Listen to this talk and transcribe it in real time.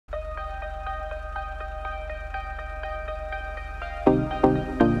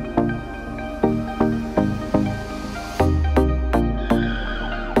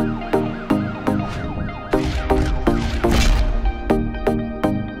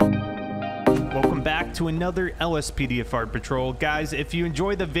back to another LSPDFR patrol. Guys, if you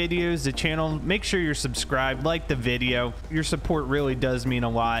enjoy the videos, the channel, make sure you're subscribed, like the video. Your support really does mean a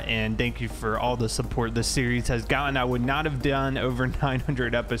lot, and thank you for all the support this series has gotten. I would not have done over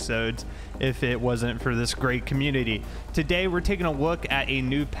 900 episodes if it wasn't for this great community. Today, we're taking a look at a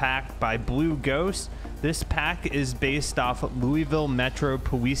new pack by Blue Ghost. This pack is based off Louisville Metro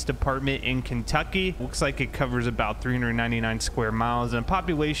Police Department in Kentucky. Looks like it covers about 399 square miles and a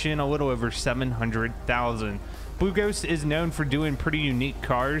population a little over 700,000. Blue Ghost is known for doing pretty unique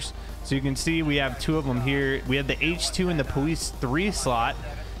cars. So you can see we have two of them here. We have the H2 in the Police 3 slot,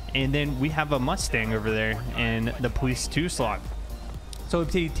 and then we have a Mustang over there in the Police 2 slot. So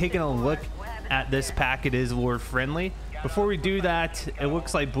if you're taking a look at this pack, it is lore friendly. Before we do that, it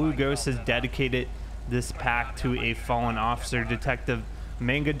looks like Blue Ghost has dedicated this pack to a fallen officer, Detective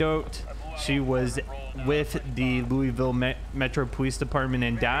Mangadote. She was with the Louisville Metro Police Department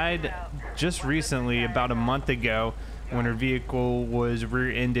and died just recently, about a month ago, when her vehicle was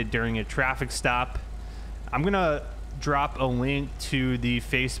rear-ended during a traffic stop. I'm gonna drop a link to the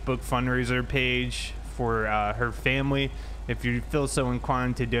Facebook fundraiser page for her family. If you feel so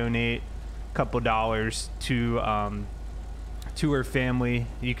inclined to donate a couple dollars to her family,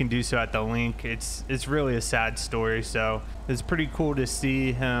 you can do so at the link. It's really a sad story, so it's pretty cool to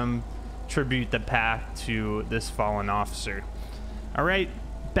see him tribute the pack to this fallen officer. All right,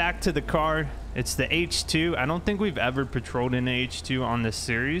 back to the car. It's the H2. I don't think we've ever patrolled in an H2 on this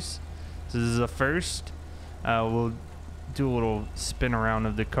series. This is the first. We'll do a little spin around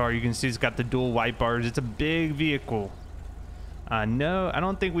of the car. You can see it's got the dual white bars. It's a big vehicle. No, I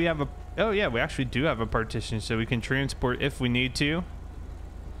don't think we have a... Oh yeah, we actually do have a partition, so we can transport if we need to.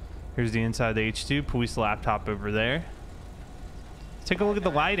 Here's the inside of the H2. Police laptop over there. Let's take a look at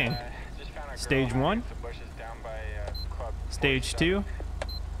the lighting. Stage 1. Stage 2.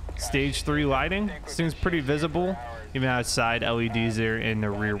 Stage 3 lighting. Seems pretty visible, even outside. LEDs there in the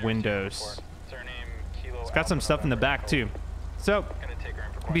rear windows. It's got some stuff in the back too. So,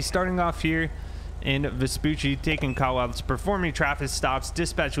 we'll be starting off here in Vespucci, taking call-outs, performing traffic stops,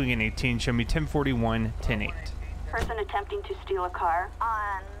 dispatch weekend 18, show me 1041, 108. Person attempting to steal a car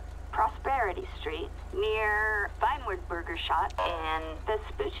on Prosperity Street near Vinewood Burger Shot and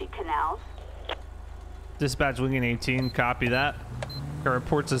Vespucci Canals. Dispatch weekend 18, copy that. Got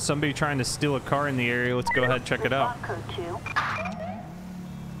reports of somebody trying to steal a car in the area. Let's go ahead and check it out. Code 2.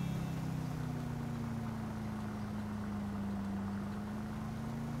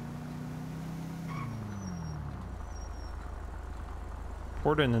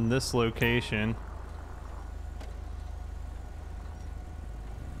 Reported in this location.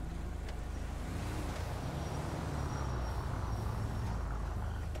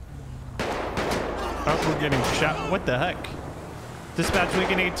 Oh, we're getting shot. What the heck? Dispatch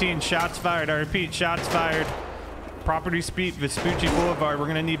weekend 18, shots fired. I repeat, shots fired. Property Speed, Vespucci Boulevard. We're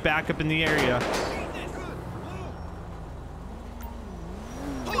gonna need backup in the area.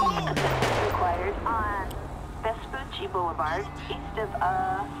 Required on Vespucci Boulevard, east of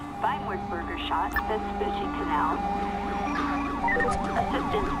Vinewood Burger Shot, Vespucci Canal.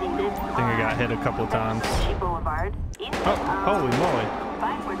 Assistance needed. I think I got hit a couple times. Vespucci Boulevard, east of Holy moly.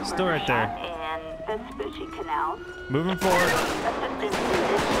 Vinewood Still right there. And Vespucci Canal. Moving forward. Assistance needed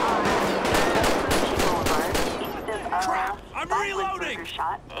on Vespucci Boulevard, east of Vinewood Burger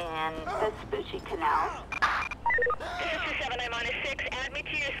Shot and Vespucci Canal. 7, I'm on a 6. Add me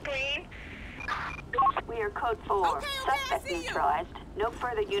to your screen. We are code 4. Suspect neutralized. No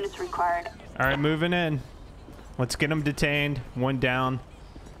further units required. All right, moving in. Let's get them detained. One down.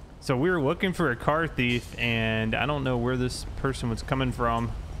 So we were looking for a car thief, and I don't know where this person was coming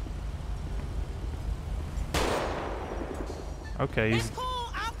from. Okay, he's...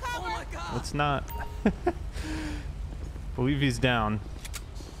 Let's not... believe he's down.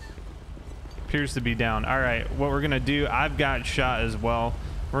 Appears to be down. All right, what we're gonna do, I've got shot as well.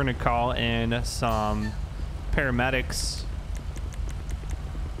 We're gonna call in some paramedics.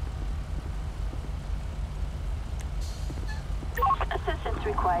 Assistance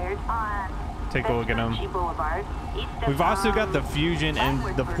required on Take a look at them. Boulevard, east of, We've also got the Fusion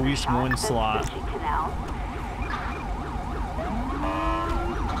and the Police 1 slot.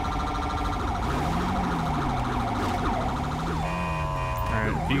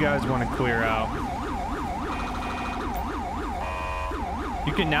 Alright, if you guys want to clear out.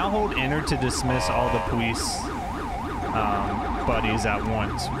 You can now hold enter to dismiss all the police buddies at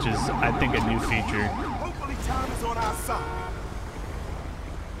once, which is, I think, a new feature. Hopefully time is on our side.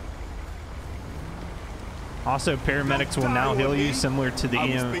 Also, paramedics will now heal you, similar to the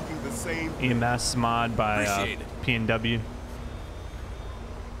EMS mod by P&W.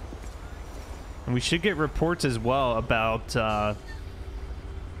 And we should get reports as well about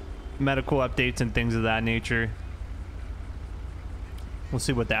medical updates and things of that nature. We'll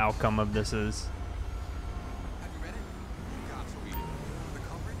see what the outcome of this is.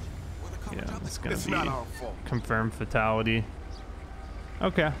 Yeah, it's gonna be confirmed fatality.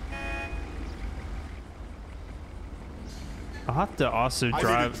 Okay. I'll have to also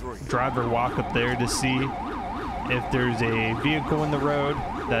drive or walk up there to see if there's a vehicle in the road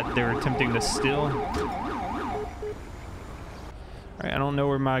that they're attempting to steal. All right, I don't know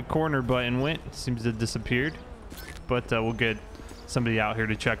where my corner button went. It seems to have disappeared, but we'll get somebody out here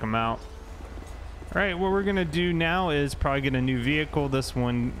to check them out. All right, what we're gonna do now is probably get a new vehicle. This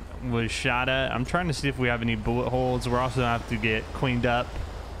one was shot at. I'm trying to see if we have any bullet holes. We're also gonna have to get cleaned up.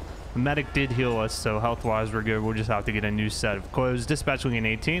 The medic did heal us, so health-wise we're good. We'll just have to get a new set of clothes. Dispatch Wing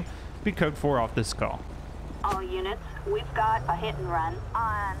 18, be code 4 off this call. All units, we've got a hit and run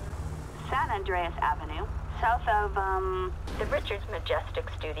on San Andreas Avenue, south of the Richards Majestic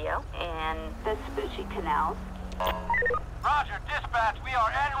Studio and the Spoochie Canals. Roger, dispatch, we are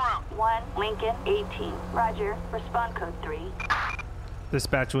en route. 1 Lincoln 18. Roger, respond code 3.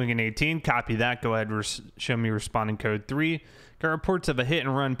 Dispatch Wing 18, copy that. Go ahead and show me responding code 3. Got reports of a hit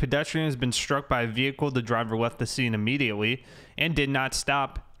and run. Pedestrian has been struck by a vehicle. The driver left the scene immediately and did not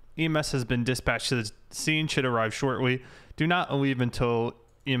stop. EMS has been dispatched to the scene, should arrive shortly. Do not leave until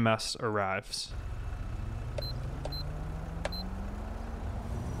EMS arrives.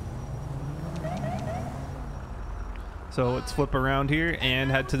 So let's flip around here and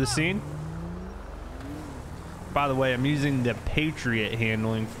head to the scene. By the way, I'm using the Patriot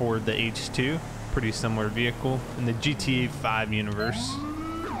handling for the H2. Pretty similar vehicle in the GTA 5 universe.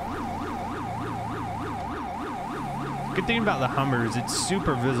 Good thing about the Hummer is it's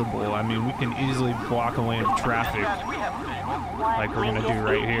super visible. I mean, we can easily block a lane of traffic like we're gonna do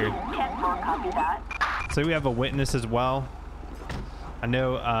right here. So we have a witness as well. I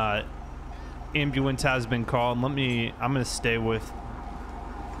know ambulance has been called. I'm gonna stay with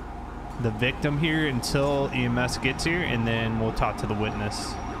the victim here until EMS gets here, and then we'll talk to the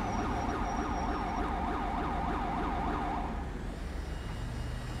witness.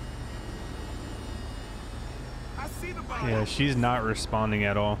 Yeah, she's not responding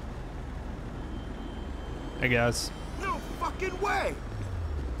at all. I guess. No fucking way.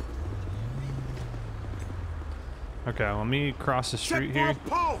 Okay, let me cross the street here.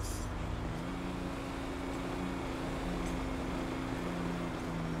 Pulse.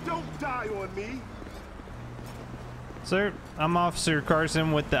 Don't die on me. Sir, I'm Officer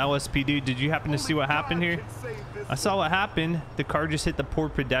Carson with the LSPD. Did you happen to see what happened here? I saw what happened. The car just hit the poor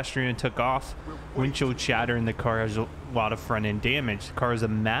pedestrian and took off. Windshield shatter and the car has a lot of front end damage. The car is a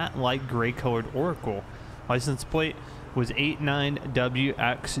matte light gray colored Oracle. License plate was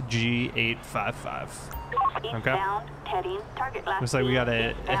 89WXG855. Okay. Looks like we got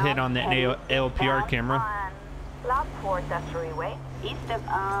a hit on the ALPR camera. Lockport, that's freeway, east of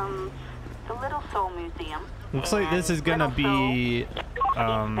the Little Soul Museum. Looks like this is gonna be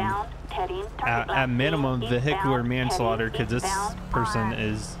at minimum vehicular manslaughter because this person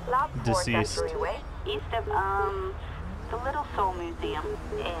is deceased. East of the Little Soul Museum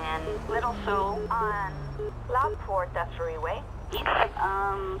and Little Soul on Lockport, that's freeway, east of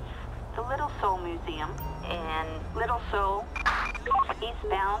the Little Soul Museum and Little Soul.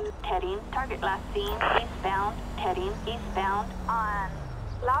 Eastbound, heading, target last seen, eastbound, heading, eastbound on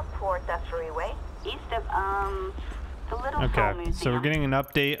Lockport, that's freeway, east of the Little Soul Museum. So we're getting an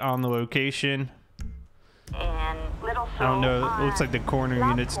update on the location. And Little Soul, I don't know, it looks like the coroner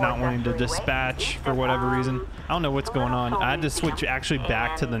unit's not wanting to dispatch for whatever reason. I don't know what's going on. I had to switch actually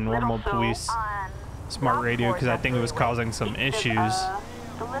back to the normal police smart radio because I think it was causing some issues.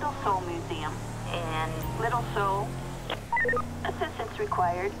 The Little Soul Museum and Little Soul. Assistance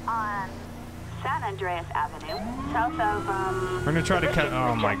required on San Andreas Avenue, south of we're gonna try to cut.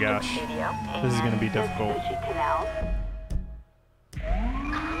 Oh my gosh, this is gonna be difficult. Heading,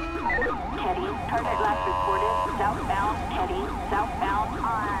 target last reported, southbound, heading, southbound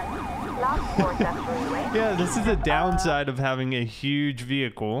on Lockport, that's freeway. Yeah, this is a downside of having a huge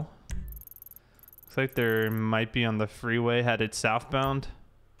vehicle. Looks like there might be on the freeway headed southbound.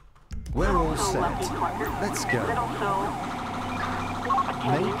 We're all set. Let's go.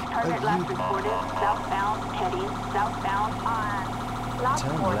 Make a U-turn. Southbound, heading southbound on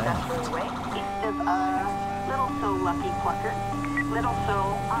Lockport, that's freeway. East of Little Soul Lucky Clucker. Little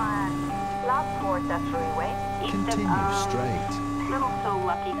Soul on Lockport, that's freeway. East Continue of straight. Little Soul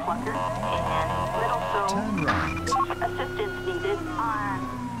Lucky Clucker and Little Soul. Turn right. Assistance needed on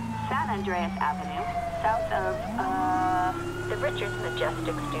San Andreas Avenue, south of the Richards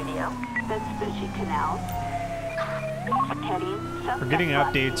Majestic Studio. Vespucci Canal. Heading We're getting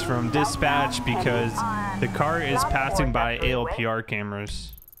updates from dispatch because the car is passing by ALPR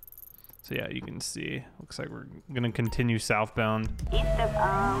cameras. So yeah, you can see. Looks like we're gonna continue southbound. East of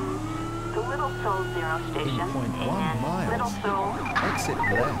the Little Seoul Zero Station. 8.1 and miles. Little Seoul. Exit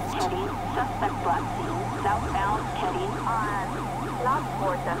left. Heading suspect black scene. Southbound heading on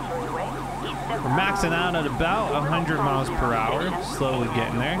Lockport Freeway. East of We're maxing out at about 100 miles per hour, slowly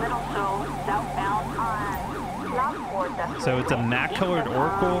getting there. Little Seoul southbound on Lockport Freeway. So it's a matte colored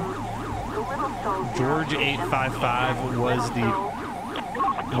Oracle. George 855 was the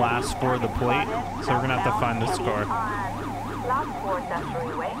last for the plate, so we're gonna have to find this car.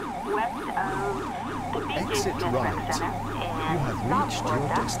 Exit right. You have reached your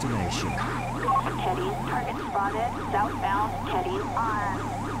destination. Heading, target spotted, southbound, heading on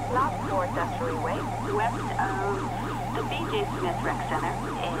Lockport Freeway, west of the B.J. Smith Rec Center,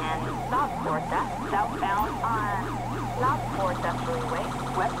 and Lockport, southbound on Lockport Freeway,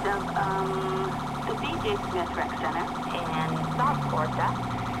 west of the B.J. Smith Rec Center, and Lockport.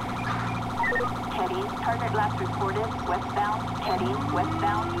 Heading, target last reported, westbound, heading,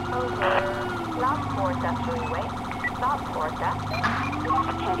 westbound, over Lockport Freeway, Lockport,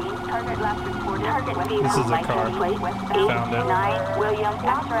 heading, target last reported, target This is a car. Found it. 9 William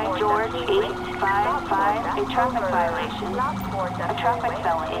X-ray George 855, a traffic violation, a traffic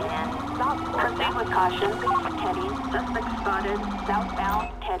felony, and proceed with caution, heading, suspect spotted,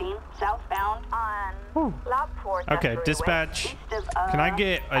 southbound, heading, southbound on Lockport. Okay, dispatch. Can I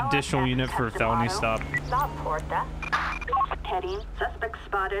get additional unit for a felony stop? Lockport. Heading, suspect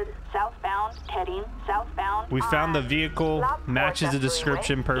spotted, southbound, heading, southbound. We found the vehicle, matches the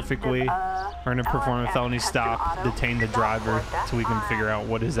description perfectly. We're gonna perform a felony stop, detain the driver so we can figure out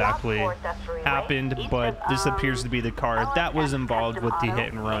what exactly happened, but this appears to be the car that was involved with the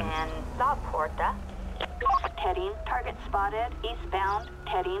hit and run. Lockport. Heading, target spotted, eastbound,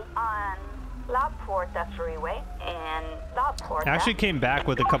 heading on Lockport Freeway, and Lockport. Actually came back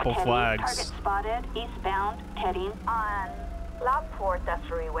with a couple Heading, flags. target spotted, eastbound, heading on Lockport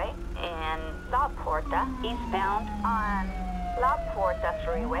Freeway, and Lockport, eastbound on Lockport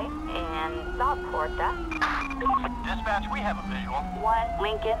Freeway, and Lockport. Dispatch, we have a visual. 1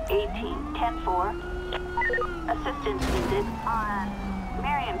 Lincoln 18-10-4. Assistance needed on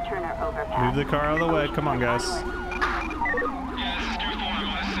Miriam Turner overpass. Move the car out of the way. Come on, guys.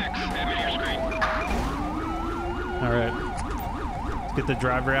 All right. Let's get the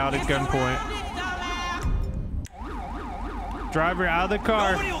driver out at gunpoint. Driver out of the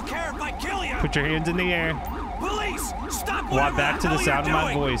car. Nobody will care if I kill you. Put your hands in the air. Police, stop. Walk back to the sound of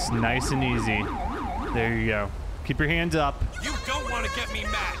my doing. voice. Nice and easy. There you go. Keep your hands up. You don't want to get me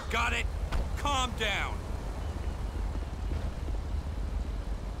mad, got it? Calm down.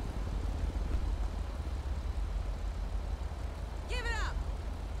 Give it up.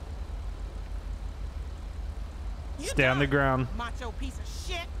 Stay on the ground. Macho piece of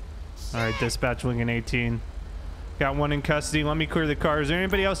shit. All right, dispatch Lincoln 18. Got one in custody. Let me clear the car. Is there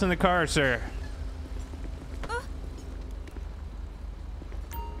anybody else in the car, sir?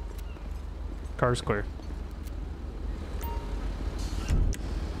 Car's clear.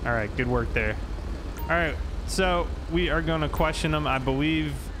 All right, good work there. All right, so we are going to question them. I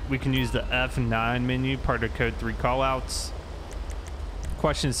believe we can use the F9 menu, part of code 3 callouts.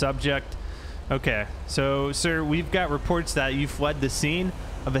 Question subject. Okay, so sir, we've got reports that you fled the scene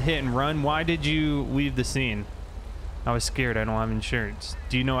of a hit and run. Why did you leave the scene? I was scared. I don't have insurance.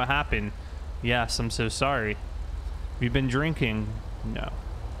 Do you know what happened? Yes, I'm so sorry. You've been drinking? No.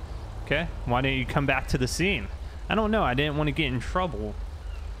 Okay, why didn't you come back to the scene? I don't know. I didn't want to get in trouble.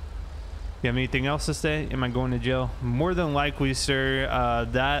 You have anything else to say? Am I going to jail? More than likely, sir,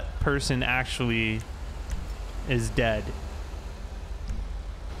 that person actually is dead.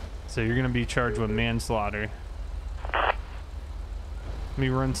 So you're going to be charged with manslaughter. Let me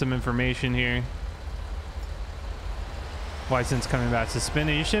run some information here. License coming back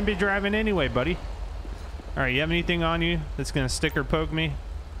suspended. You shouldn't be driving anyway, buddy. All right, you have anything on you that's going to stick or poke me?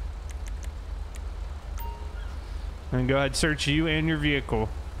 I'm going to go ahead and search you and your vehicle.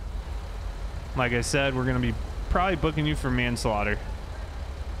 Like I said, we're going to be probably booking you for manslaughter.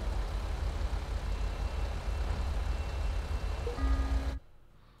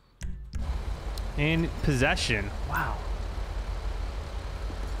 And possession. Wow.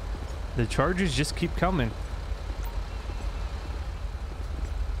 The charges just keep coming.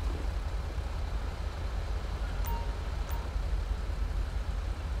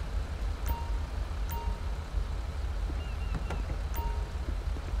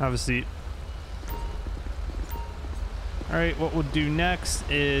 Have a seat. All right, what we'll do next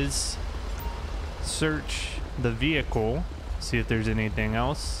is search the vehicle, see if there's anything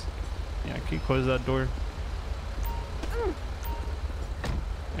else. Yeah, can you close that door?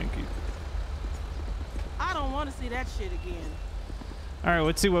 Thank you. I don't want to see that shit again. All right,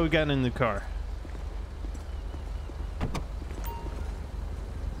 let's see what we got in the car.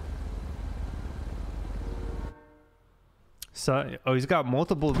 So, oh, he's got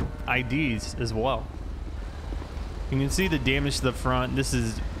multiple IDs as well. You can see the damage to the front. This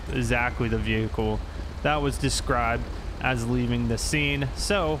is exactly the vehicle that was described as leaving the scene.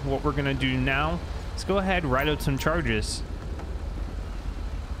 So what we're gonna do now is go ahead and write out some charges.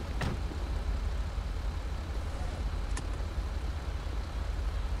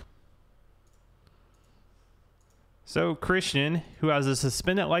 So Christian, who has a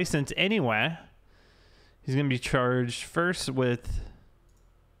suspended license anyway, he's gonna be charged first with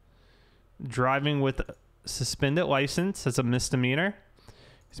driving with a suspended license. That's a misdemeanor.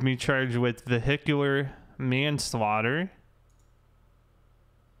 He's gonna be charged with vehicular manslaughter.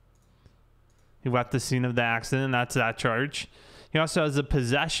 He left the scene of the accident. That's that charge. He also has a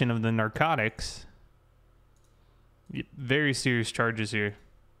possession of the narcotics. Very serious charges here.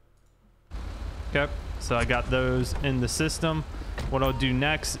 Okay, so I got those in the system. What I'll do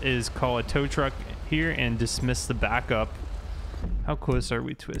next is call a tow truck here and dismiss the backup. How close are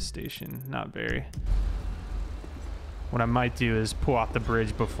we to a station? Not very. What I might do is pull off the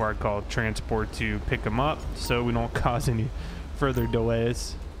bridge before I call transport to pick him up so we don't cause any further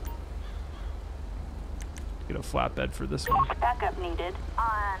delays. Get a flatbed for this one. Backup needed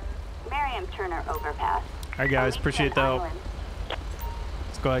on Miriam Turner overpass. All right, guys, appreciate the help. Island.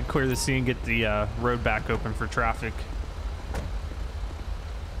 Let's go ahead and clear the scene, get the road back open for traffic.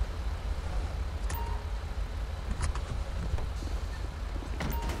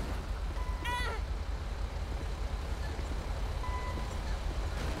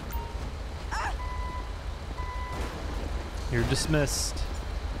 You're dismissed.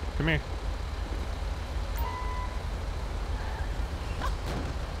 Come here.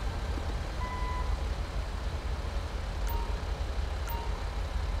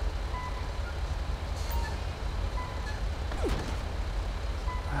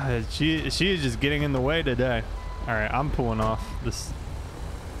 She is just getting in the way today. All right, I'm pulling off.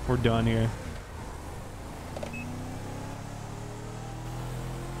 We're done here.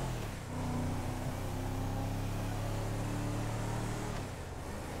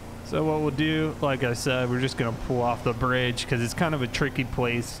 So what we'll do, like I said, we're just gonna pull off the bridge because it's kind of a tricky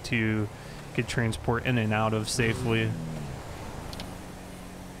place to get transport in and out of safely.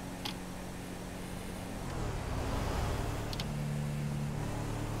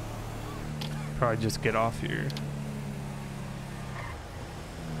 Probably just get off here.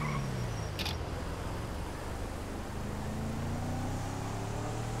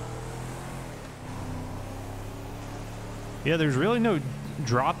 Yeah, there's really no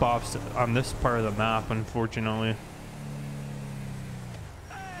drop-offs on this part of the map, unfortunately.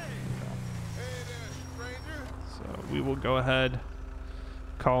 So we will go ahead,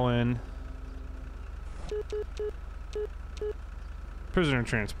 call in prisoner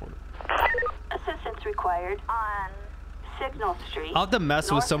transport. Assistance required on Signal Street. I'll have to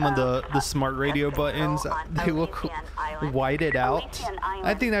mess with some of the smart radio buttons. They look whited out.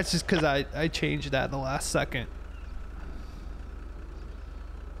 I think that's just because I changed that the last second.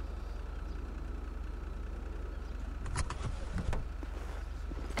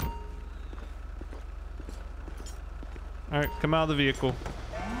 All right, come out of the vehicle.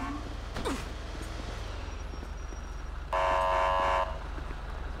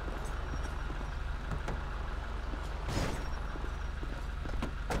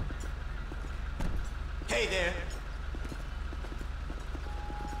 Hey there.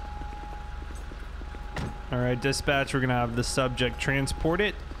 All right, dispatch, we're gonna have the subject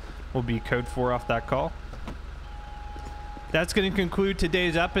transported. We'll be code 4 off that call. That's going to conclude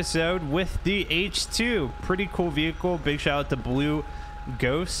today's episode with the H2. Pretty cool vehicle. Big shout out to Blue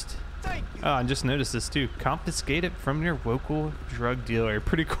Ghost. Oh, I just noticed this too. Confiscated from your local drug dealer.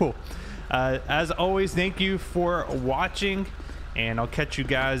 Pretty cool. As always, thank you for watching, and I'll catch you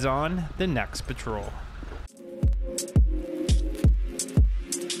guys on the next patrol.